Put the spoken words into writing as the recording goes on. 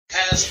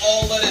has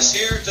all led us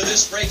here to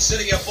this great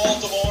city of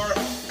Baltimore.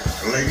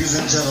 Ladies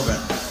and gentlemen,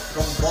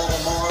 from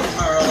Baltimore,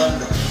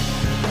 Maryland,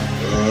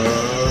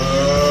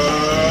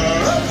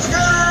 let's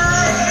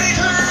get ready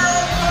to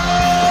rumble!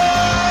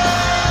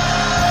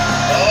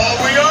 Oh,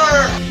 we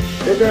are!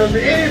 If there's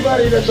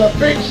anybody that's a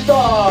big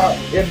star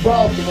in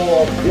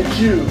Baltimore, it's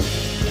you.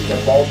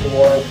 In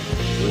Baltimore,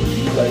 whether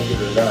you like it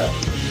or not,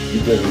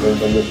 you better learn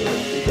to live with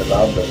it, because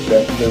I'm the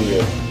best there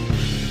is.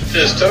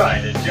 Is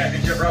tonight as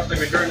Championship Wrestling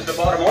returns to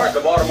Baltimore at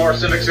the Baltimore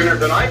Civic Center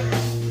tonight.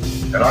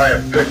 And I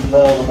have picked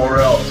Baltimore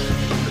out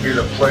to be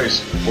the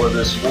place where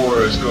this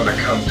war is going to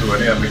come to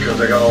an end, because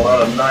they got a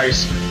lot of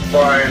nice,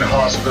 fine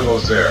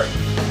hospitals there.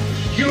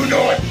 You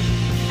know it,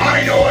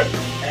 I know it,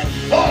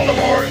 and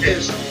Baltimore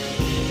is.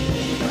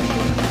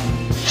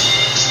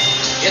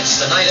 It's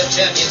the Night of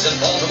Champions in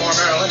Baltimore,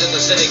 Maryland in the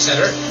Civic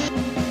Center.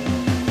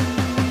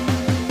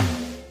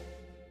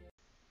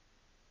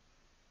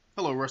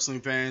 Hello,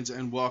 wrestling fans,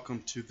 and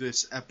welcome to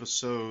this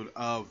episode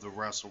of the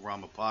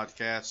WrestleRama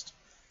podcast.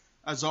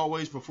 As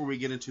always, before we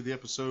get into the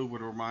episode, I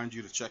would remind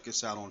you to check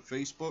us out on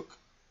Facebook,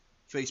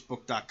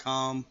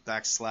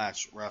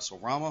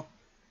 facebook.com/WrestleRama,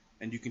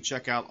 and you can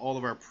check out all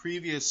of our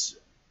previous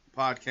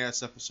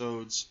podcast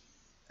episodes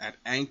at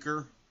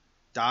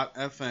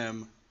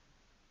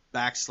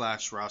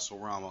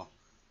anchor.fm/WrestleRama.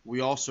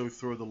 We also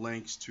throw the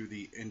links to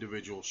the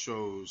individual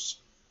shows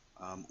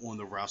on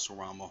the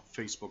WrestleRama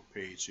Facebook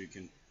page, so you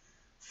can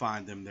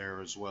find them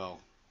there as well.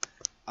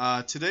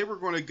 Today we're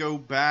going to go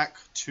back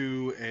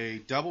to a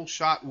double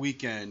shot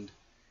weekend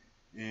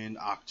in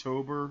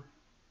October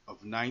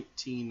of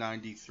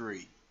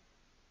 1993.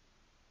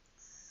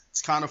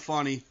 It's kind of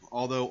funny,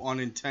 although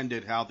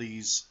unintended, how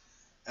these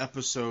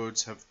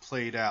episodes have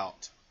played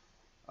out.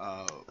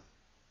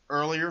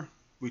 Earlier,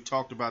 we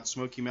talked about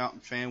Smoky Mountain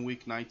Fan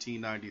Week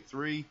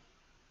 1993,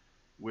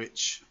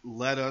 which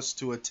led us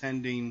to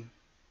attending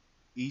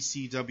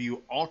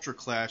ECW Ultra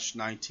Clash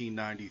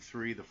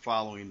 1993 the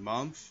following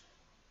month.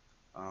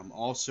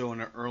 Also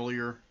in an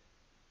earlier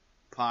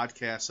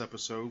podcast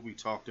episode, we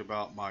talked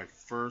about my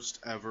first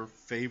ever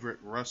favorite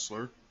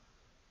wrestler,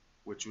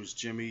 which was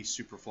Jimmy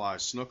Superfly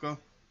Snuka.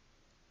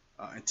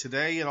 And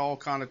today it all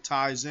kind of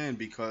ties in,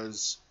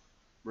 because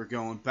we're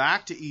going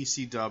back to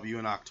ECW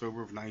in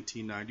October of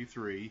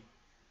 1993,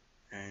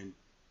 and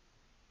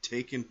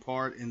taking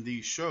part in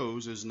these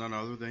shows is none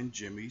other than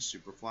Jimmy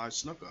Superfly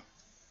Snuka.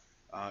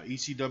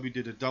 ECW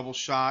did a double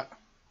shot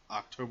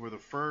October the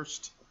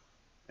 1st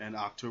and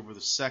October the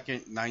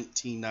 2nd,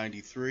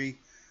 1993.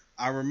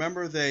 I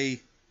remember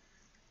they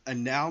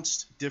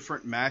announced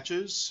different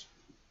matches,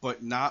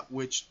 but not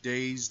which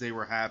days they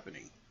were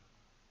happening.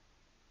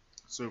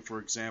 So, for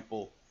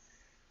example,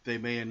 they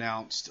may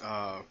announce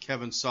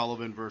Kevin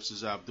Sullivan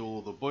versus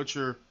Abdullah the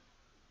Butcher,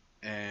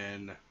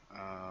 and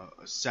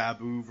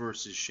Sabu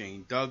versus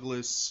Shane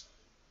Douglas,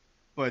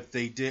 but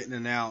they didn't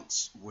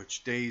announce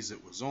which days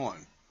it was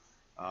on.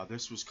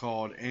 This was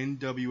called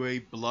NWA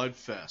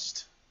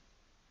Bloodfest.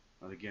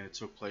 And again, it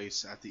took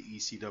place at the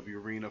ECW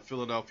Arena,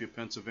 Philadelphia,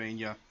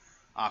 Pennsylvania,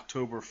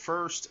 October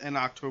 1st and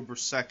October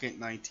 2nd,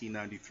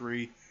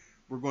 1993.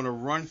 We're going to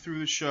run through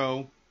the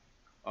show,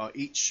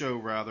 each show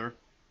rather,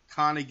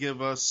 kind of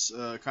give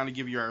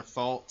you our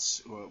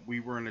thoughts. We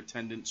were in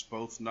attendance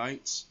both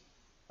nights.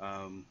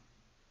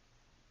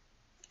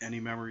 Any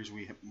memories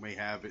we may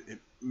have, it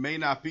may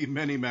not be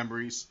many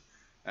memories,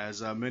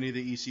 as many of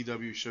the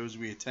ECW shows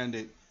we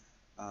attended,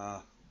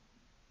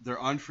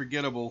 they're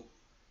unforgettable,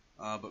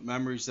 but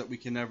memories that we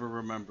can never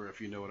remember,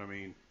 if you know what I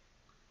mean.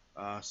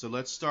 So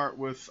let's start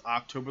with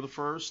October the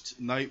 1st,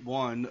 night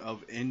one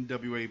of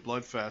NWA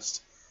Bloodfest.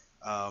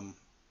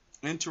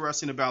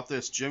 Interesting about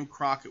this, Jim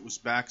Crockett was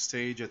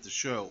backstage at the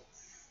show.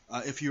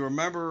 If you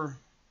remember,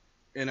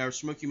 in our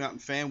Smoky Mountain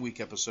Fan Week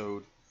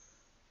episode,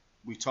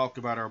 we talked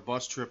about our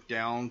bus trip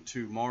down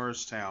to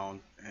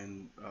Morristown,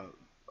 and the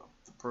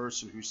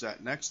person who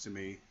sat next to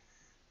me,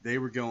 they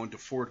were going to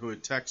Fort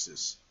Hood,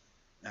 Texas.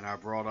 And I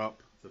brought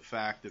up the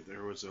fact that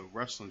there was a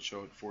wrestling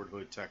show at Fort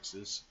Hood,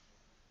 Texas,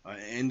 an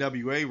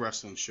NWA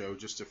wrestling show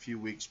just a few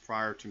weeks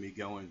prior to me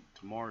going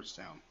to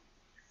Morristown.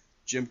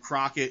 Jim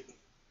Crockett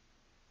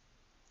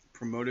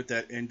promoted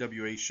that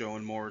NWA show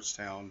in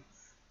Morristown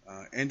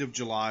end of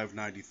July of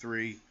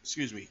 93.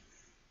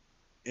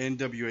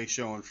 NWA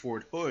show in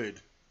Fort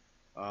Hood,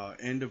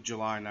 end of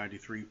July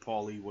 93.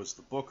 Paulie was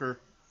the booker.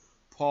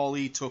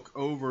 Paulie took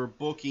over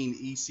booking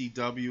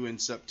ECW in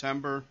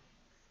September,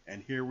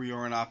 and here we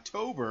are in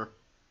October.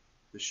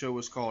 The show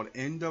was called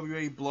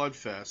NWA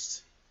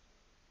Bloodfest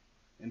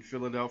in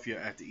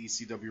Philadelphia at the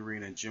ECW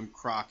Arena, and Jim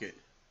Crockett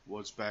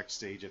was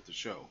backstage at the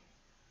show.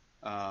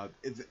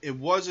 It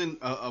wasn't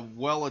a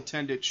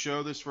well-attended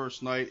show this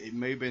first night. It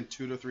may have been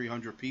 200 to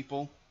 300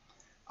 people.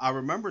 I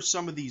remember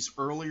some of these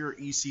earlier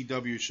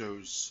ECW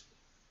shows.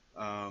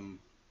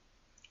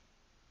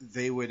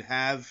 They would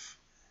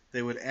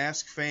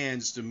ask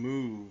fans to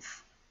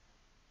move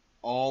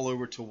all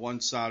over to one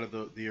side of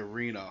the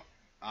arena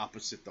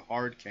opposite the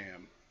hard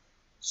cam,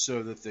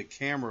 so that the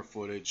camera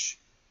footage,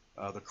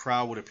 the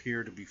crowd would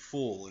appear to be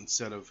full,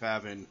 instead of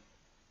having,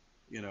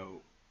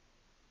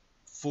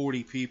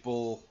 40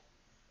 people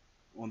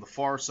on the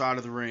far side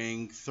of the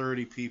ring,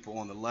 30 people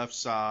on the left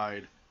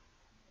side,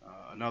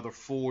 another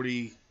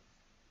 40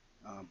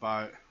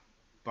 by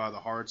the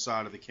hard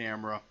side of the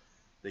camera.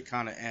 They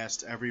kind of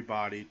asked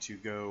everybody to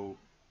go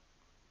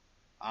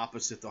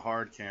opposite the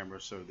hard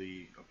camera, so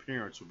the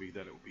appearance would be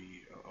that it would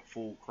be a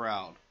full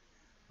crowd.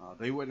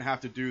 They wouldn't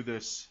have to do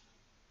this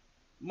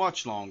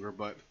much longer,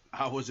 but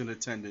I was in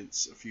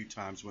attendance a few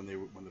times when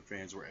the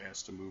fans were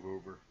asked to move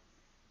over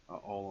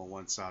all on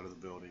one side of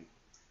the building.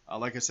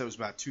 Like I said, it was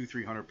about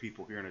 200-300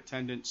 people here in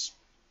attendance.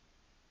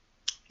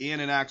 Ian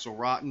and Axel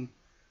Rotten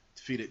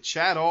defeated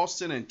Chad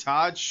Austin and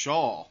Todd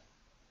Shaw.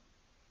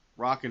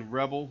 Rockin'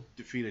 Rebel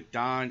defeated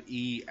Don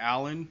E.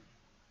 Allen.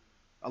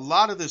 A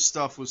lot of this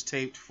stuff was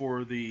taped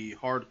for the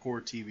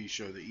Hardcore TV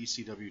show, the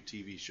ECW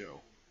TV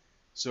show.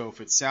 So if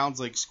it sounds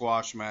like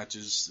squash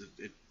matches,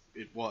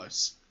 it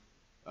was.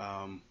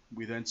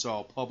 We then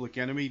saw Public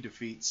Enemy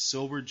defeat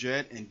Silver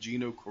Jet and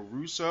Gino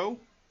Caruso.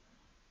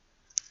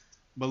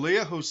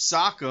 Malia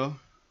Hosaka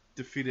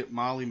defeated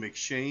Molly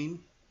McShane.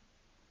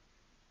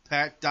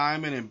 Paul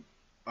Diamond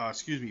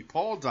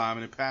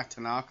and Pat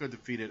Tanaka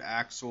defeated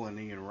Axel and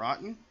Ian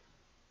Rotten.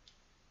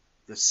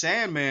 The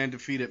Sandman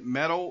defeated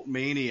Metal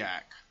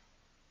Maniac.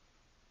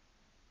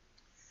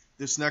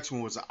 This next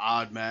one was an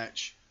odd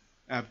match.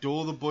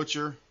 Abdullah the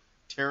Butcher,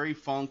 Terry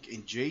Funk,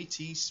 and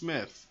JT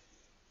Smith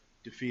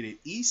defeated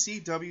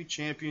ECW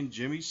champion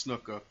Jimmy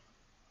Snuka,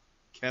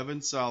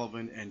 Kevin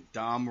Sullivan, and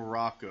Don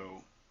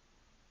Morocco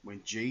when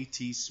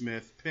JT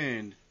Smith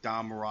pinned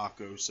Don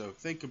Morocco. So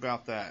think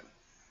about that.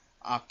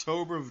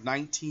 October of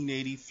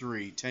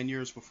 1983, 10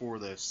 years before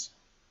this,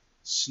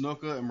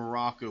 Snuka and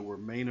Morocco were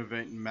main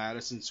event in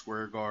Madison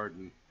Square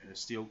Garden in a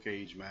steel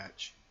cage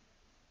match.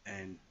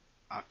 And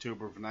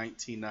October of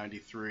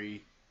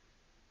 1993,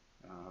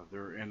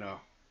 they're in a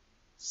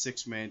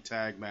 6-man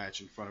tag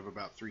match in front of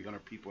about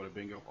 300 people at a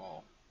bingo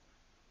hall.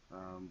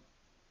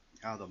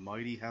 How the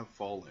mighty have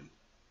fallen.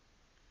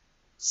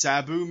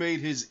 Sabu made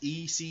his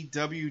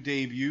ECW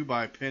debut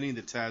by pinning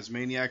the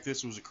Tasmaniac.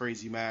 This was a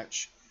crazy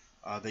match.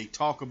 They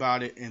talk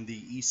about it in the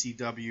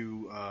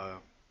ECW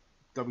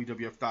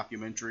WWF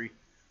documentary.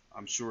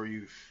 I'm sure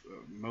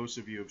most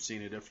of you have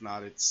seen it. If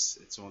not,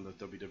 it's on the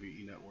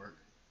WWE network.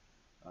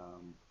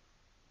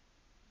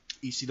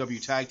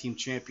 ECW Tag Team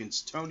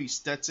Champions Tony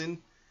Stetson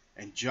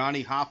and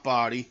Johnny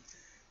Hotbody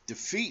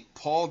defeat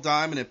Paul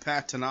Diamond and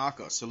Pat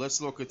Tanaka. So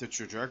let's look at the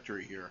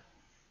trajectory here.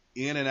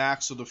 Ian and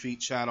Axel defeat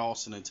Chad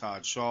Austin and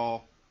Todd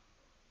Shaw.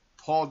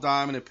 Paul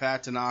Diamond and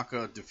Pat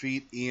Tanaka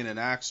defeat Ian and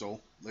Axel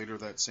later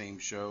that same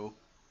show.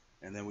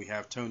 And then we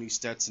have Tony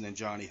Stetson and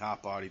Johnny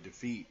Hotbody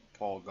defeat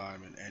Paul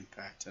Diamond and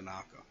Pat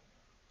Tanaka.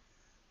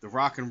 The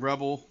Rockin'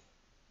 Rebel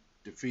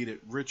defeated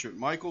Richard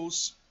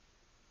Michaels.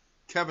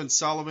 Kevin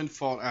Sullivan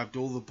fought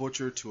Abdul the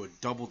Butcher to a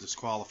double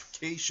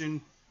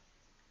disqualification.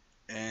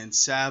 And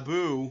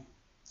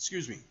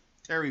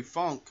Terry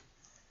Funk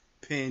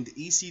pinned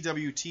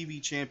ECW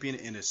TV champion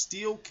in a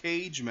steel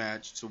cage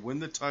match to win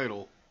the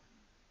title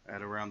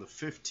at around the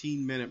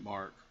 15-minute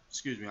mark.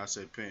 I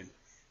said pin.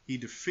 He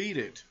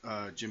defeated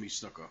Jimmy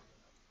Snuka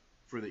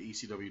for the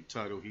ECW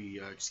title. He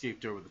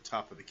escaped over the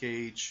top of the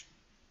cage.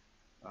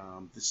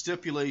 The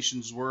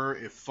stipulations were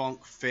if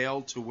Funk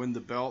failed to win the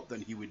belt,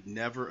 then he would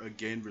never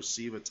again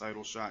receive a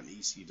title shot in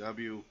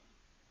ECW.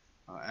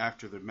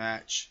 After the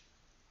match,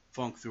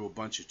 Funk threw a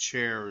bunch of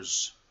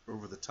chairs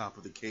over the top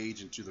of the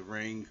cage into the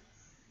ring,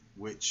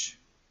 which,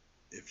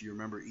 if you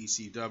remember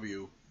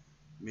ECW,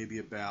 maybe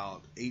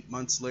about 8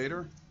 months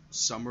later,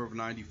 summer of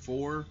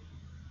 '94,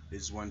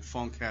 is when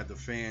Funk had the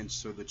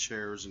fans throw the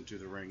chairs into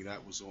the ring.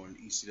 That was on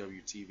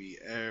ECW TV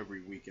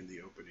every week in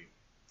the opening.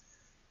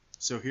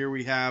 So here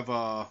we have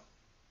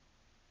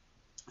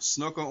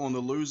Snuka on the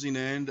losing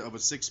end of a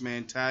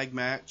 6-man tag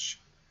match.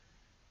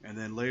 And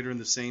then later in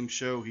the same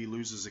show, he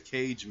loses a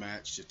cage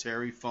match to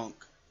Terry Funk.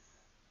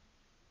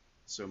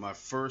 So my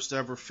first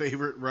ever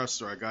favorite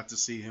wrestler, I got to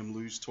see him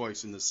lose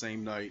twice in the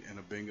same night in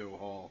a bingo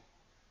hall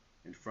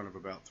in front of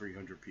about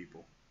 300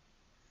 people.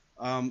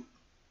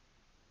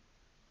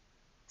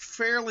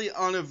 Fairly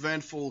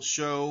uneventful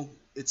show.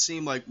 It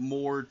seemed like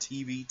more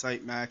TV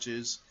type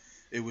matches.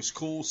 It was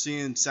cool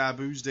seeing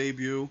Sabu's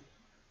debut.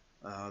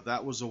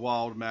 That was a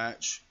wild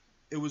match.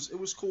 It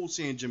was cool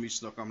seeing Jimmy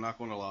Snuka, I'm not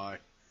going to lie.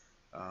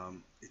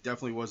 It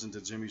definitely wasn't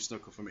the Jimmy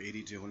Snuka from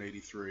 82 and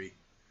 83.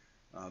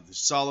 The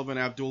Sullivan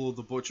Abdullah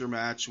the Butcher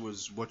match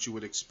was what you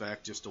would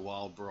expect, just a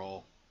wild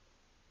brawl,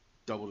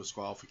 double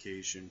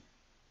disqualification.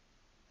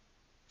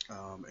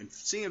 And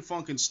seeing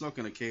Funk and Snuka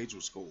in a cage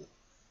was cool.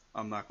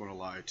 I'm not going to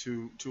lie,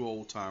 two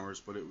old timers,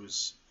 but it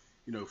was,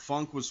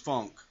 Funk was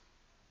Funk.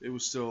 It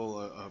was still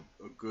a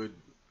good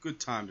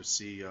time to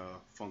see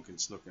Funk and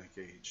Snuka in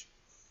a cage.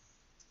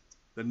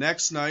 The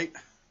next night,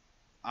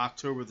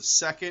 October the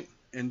 2nd,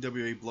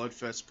 NWA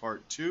Bloodfest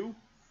Part 2.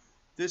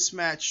 This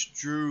match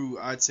drew,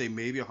 I'd say,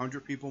 maybe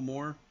 100 people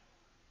more.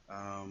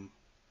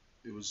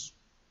 It was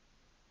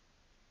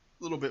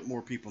a little bit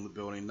more people in the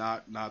building,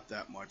 not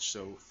that much.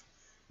 So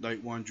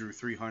night 1 drew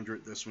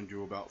 300, this one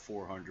drew about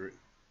 400.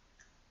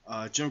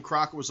 Jim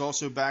Crockett was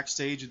also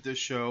backstage at this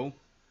show.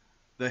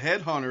 The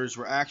Headhunters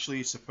were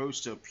actually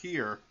supposed to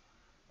appear.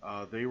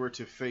 They were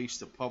to face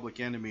the Public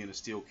Enemy in a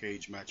steel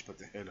cage match, but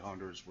the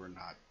Headhunters were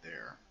not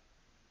there.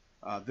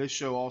 This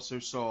show also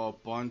saw a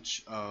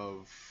bunch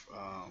of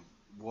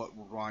what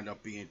would wind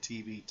up being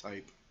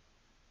TV-type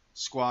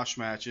squash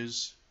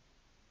matches.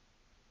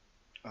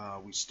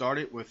 We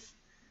started with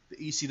the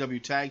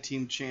ECW Tag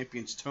Team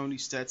Champions Tony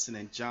Stetson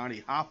and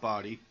Johnny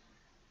Hotbody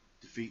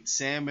defeat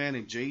Sandman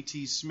and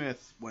JT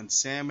Smith when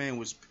Sandman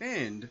was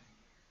pinned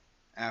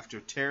after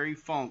Terry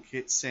Funk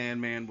hit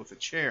Sandman with a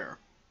chair.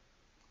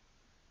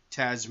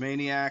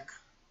 Tasmaniac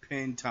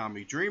pinned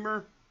Tommy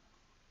Dreamer.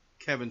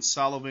 Kevin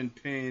Sullivan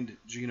pinned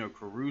Gino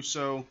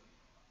Caruso.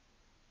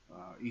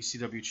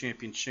 ECW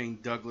champion Shane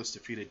Douglas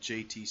defeated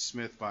JT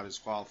Smith by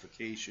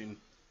disqualification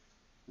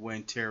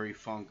when Terry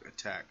Funk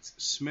attacked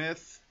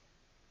Smith.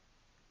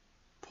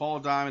 Paul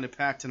Diamond and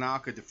Pat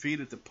Tanaka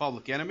defeated the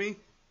Public Enemy.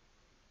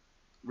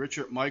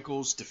 Richard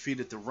Michaels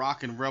defeated the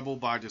Rockin' Rebel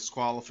by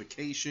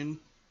disqualification.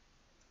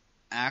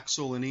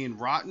 Axel and Ian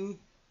Rotten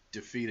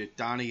defeated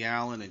Donnie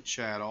Allen and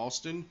Chad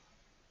Austin.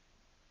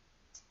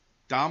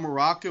 Don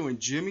Morocco and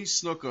Jimmy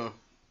Snuka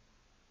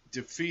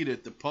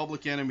defeated the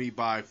Public Enemy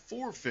by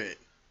forfeit.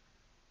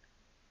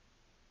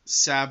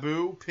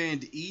 Sabu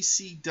pinned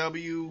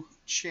ECW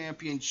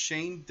champion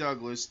Shane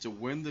Douglas to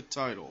win the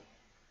title.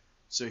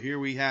 So here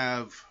we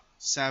have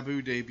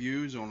Sabu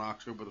debuts on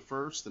October the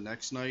 1st, the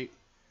next night.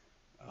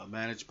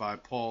 Managed by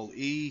Paul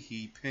E.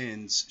 He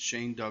pins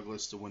Shane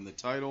Douglas to win the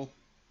title.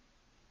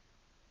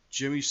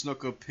 Jimmy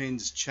Snuka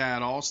pins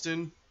Chad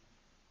Austin.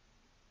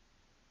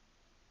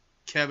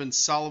 Kevin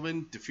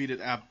Sullivan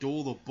defeated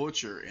Abdul the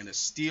Butcher in a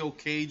steel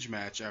cage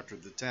match after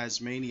the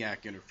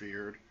Tasmaniac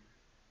interfered.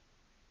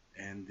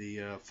 And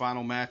the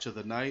final match of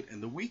the night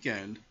and the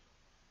weekend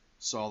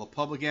saw the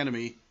Public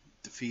Enemy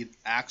defeat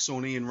Axel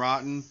and Ian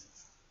Rotten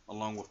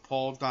along with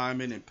Paul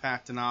Diamond and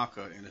Pat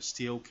Tanaka in a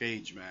steel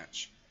cage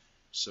match.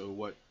 So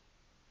what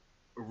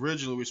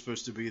originally was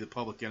supposed to be the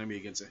Public Enemy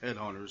against the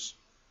Headhunters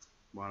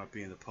wound up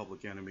being the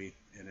Public Enemy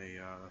in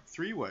a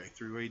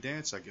three-way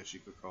dance, I guess you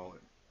could call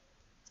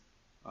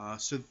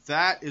it. So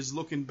that is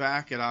looking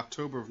back at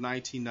October of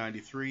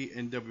 1993,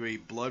 NWA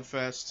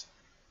Bloodfest.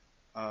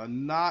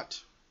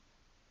 Not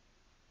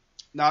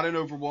an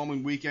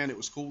overwhelming weekend. It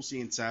was cool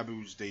seeing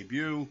Sabu's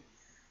debut.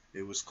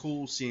 It was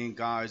cool seeing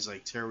guys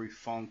like Terry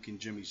Funk and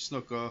Jimmy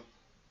Snuka.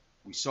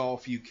 We saw a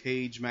few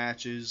cage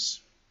matches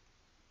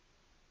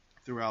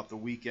throughout the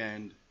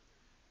weekend.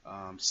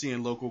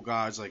 Seeing local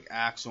guys like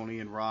Axel and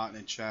Ian Rotten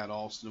and Chad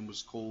Austin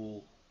was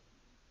cool.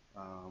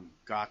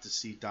 Got to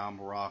see Don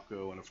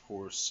Morocco and, of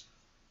course,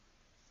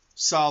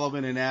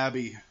 Sullivan and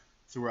Abbey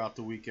throughout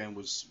the weekend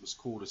was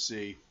cool to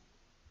see.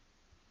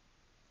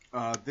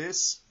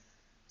 This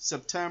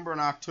September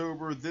and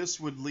October, this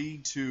would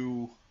lead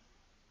to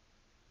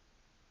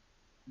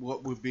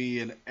what would be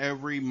an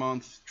every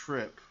month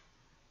trip,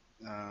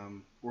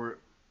 or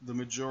the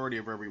majority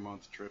of every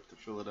month trip to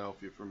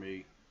Philadelphia for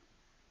me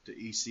to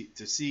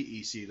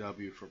see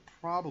ECW for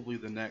probably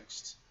the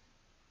next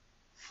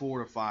 4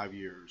 to 5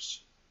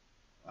 years.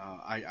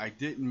 I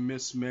didn't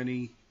miss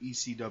many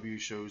ECW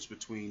shows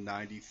between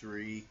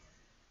 93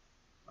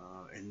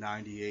 and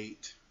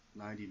 98,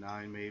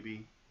 99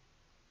 maybe.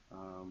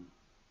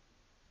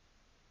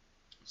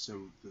 So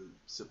the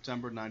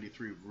September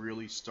 93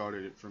 really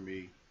started it for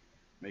me,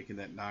 making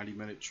that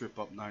 90-minute trip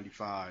up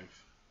 95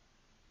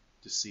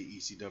 to see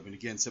ECW. And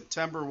again,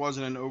 September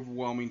wasn't an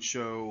overwhelming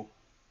show.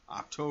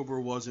 October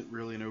wasn't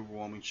really an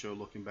overwhelming show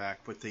looking back,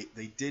 but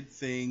they did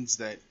things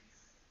that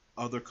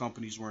other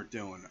companies weren't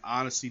doing.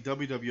 Honestly,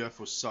 WWF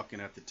was sucking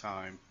at the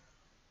time.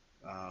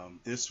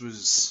 This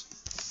was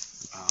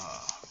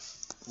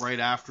right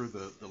after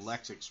the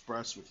Lex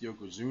Express with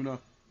Yokozuna.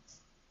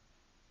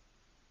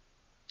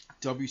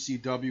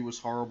 WCW was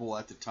horrible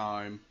at the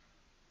time.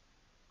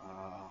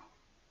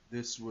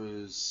 This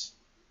was,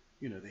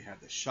 they had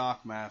the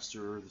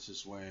Shockmaster. This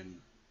is when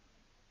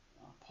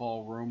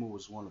Paul Roma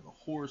was one of the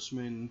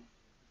Horsemen.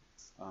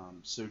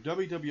 So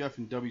WWF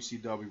and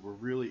WCW were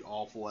really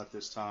awful at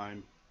this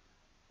time.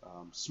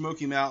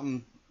 Smoky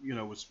Mountain,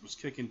 was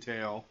kicking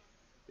tail.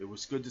 It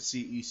was good to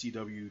see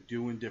ECW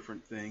doing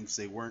different things.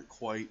 They weren't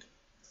quite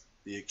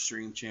the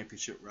Extreme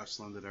Championship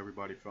Wrestling that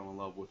everybody fell in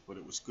love with, but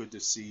it was good to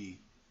see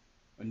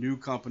a new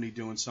company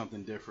doing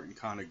something different and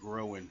kind of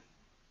growing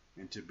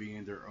into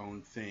being their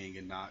own thing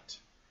and not,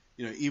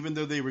 even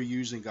though they were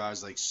using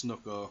guys like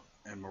Snuka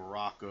and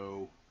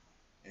Morocco,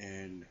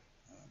 and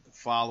the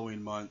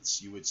following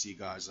months you would see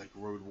guys like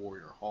Road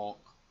Warrior Hawk,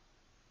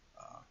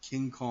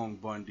 King Kong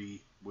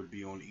Bundy would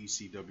be on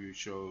ECW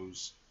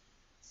shows.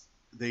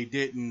 They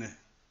didn't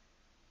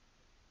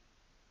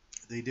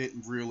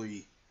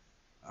really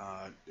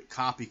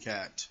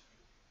copycat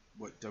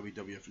what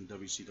WWF and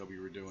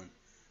WCW were doing.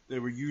 They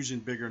were using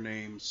bigger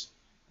names,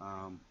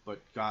 but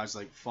guys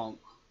like Funk,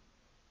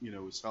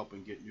 was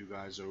helping get new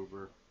guys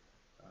over.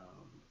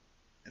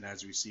 And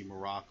as we see,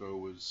 Morocco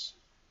was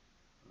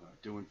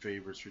doing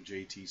favors for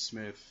JT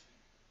Smith.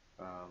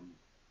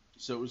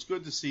 So it was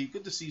good to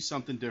see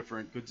something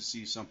different, good to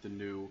see something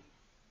new.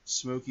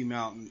 Smoky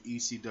Mountain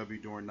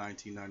ECW during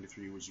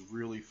 1993 was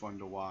really fun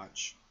to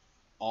watch.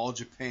 All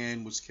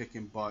Japan was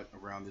kicking butt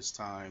around this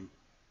time.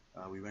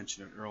 We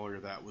mentioned it earlier.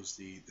 That was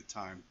the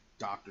time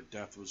Dr.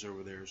 Death was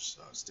over there.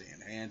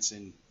 Stan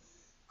Hansen,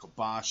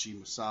 Kobashi,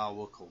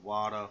 Misawa,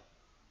 Kawada.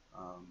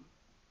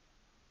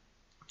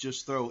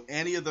 Just throw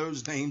any of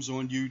those names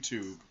on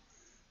YouTube.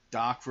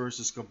 Doc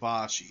versus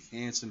Kobashi,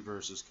 Hansen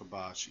versus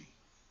Kobashi,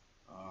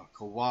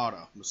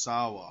 Kawada,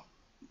 Misawa,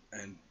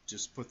 and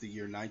just put the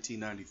year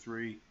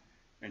 1993,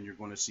 and you're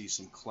going to see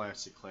some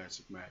classic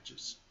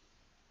matches.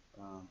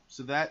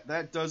 So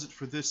that does it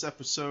for this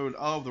episode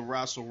of the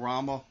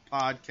Wrestle-Rama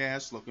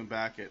podcast, looking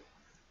back at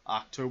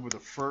October the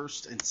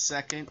 1st and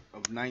 2nd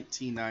of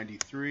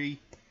 1993,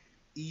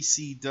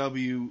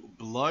 ECW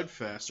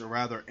Bloodfest, or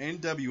rather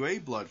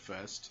NWA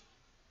Bloodfest,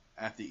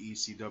 at the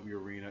ECW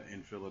Arena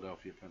in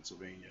Philadelphia,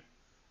 Pennsylvania.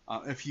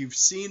 If you've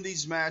seen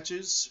these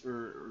matches,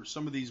 or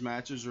some of these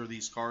matches, or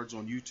these cards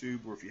on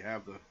YouTube, or if you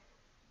have the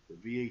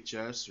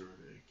VHS or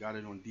got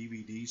it on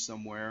DVD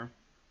somewhere,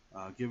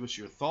 give us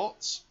your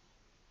thoughts.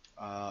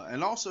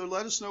 And also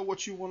let us know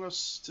what you want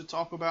us to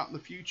talk about in the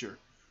future.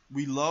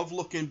 We love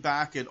looking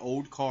back at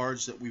old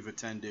cards that we've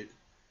attended.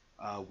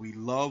 We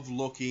love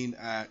looking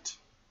at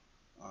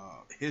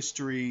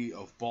history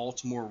of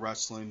Baltimore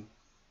wrestling.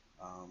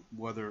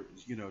 Whether,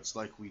 it's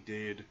like we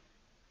did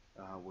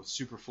with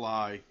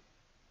Superfly,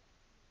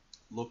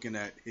 looking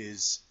at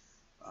his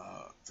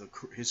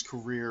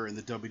career in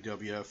the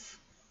WWF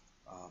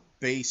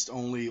based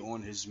only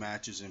on his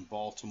matches in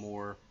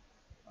Baltimore.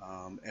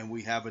 And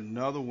we have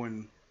another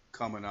one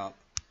coming up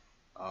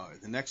in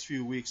the next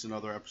few weeks,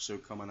 another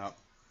episode coming up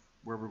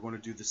where we're going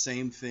to do the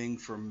same thing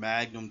for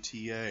Magnum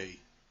TA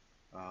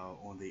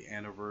on the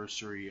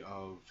anniversary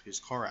of his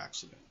car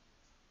accident.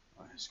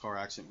 His car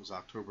accident was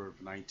October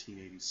of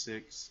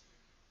 1986.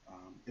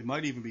 It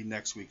might even be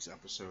next week's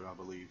episode, I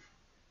believe.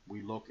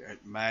 We look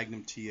at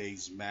Magnum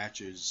TA's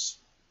matches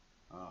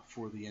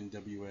for the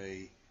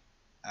NWA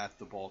at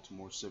the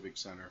Baltimore Civic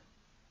Center.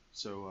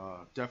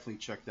 So definitely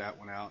check that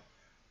one out.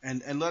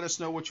 And let us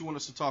know what you want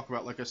us to talk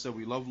about. Like I said,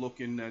 we love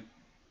looking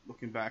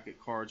back at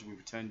cards we've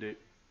attended.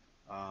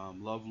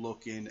 Love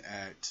looking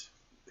at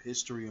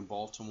history in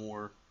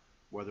Baltimore,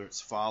 whether it's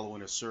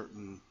following a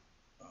certain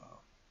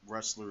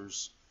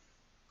wrestler's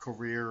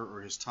career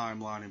or his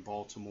timeline in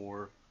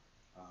Baltimore,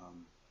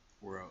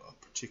 or a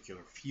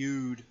particular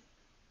feud,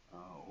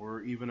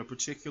 or even a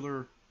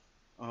particular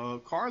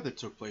card that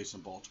took place in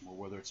Baltimore,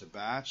 whether it's a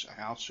bash, a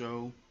house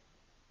show.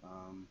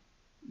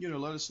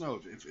 Let us know.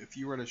 If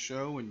you were at a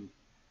show and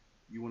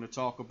you want to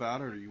talk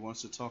about it, or you want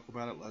us to talk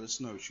about it, let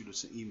us know. Shoot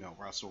us an email,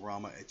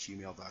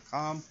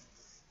 wrestlerama@gmail.com,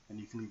 and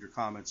you can leave your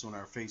comments on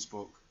our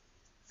Facebook,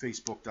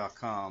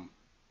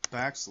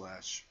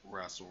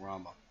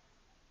 facebook.com/wrestlerama.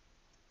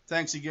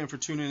 Thanks again for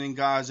tuning in,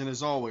 guys, and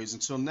as always,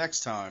 until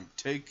next time,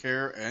 take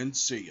care and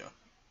see ya.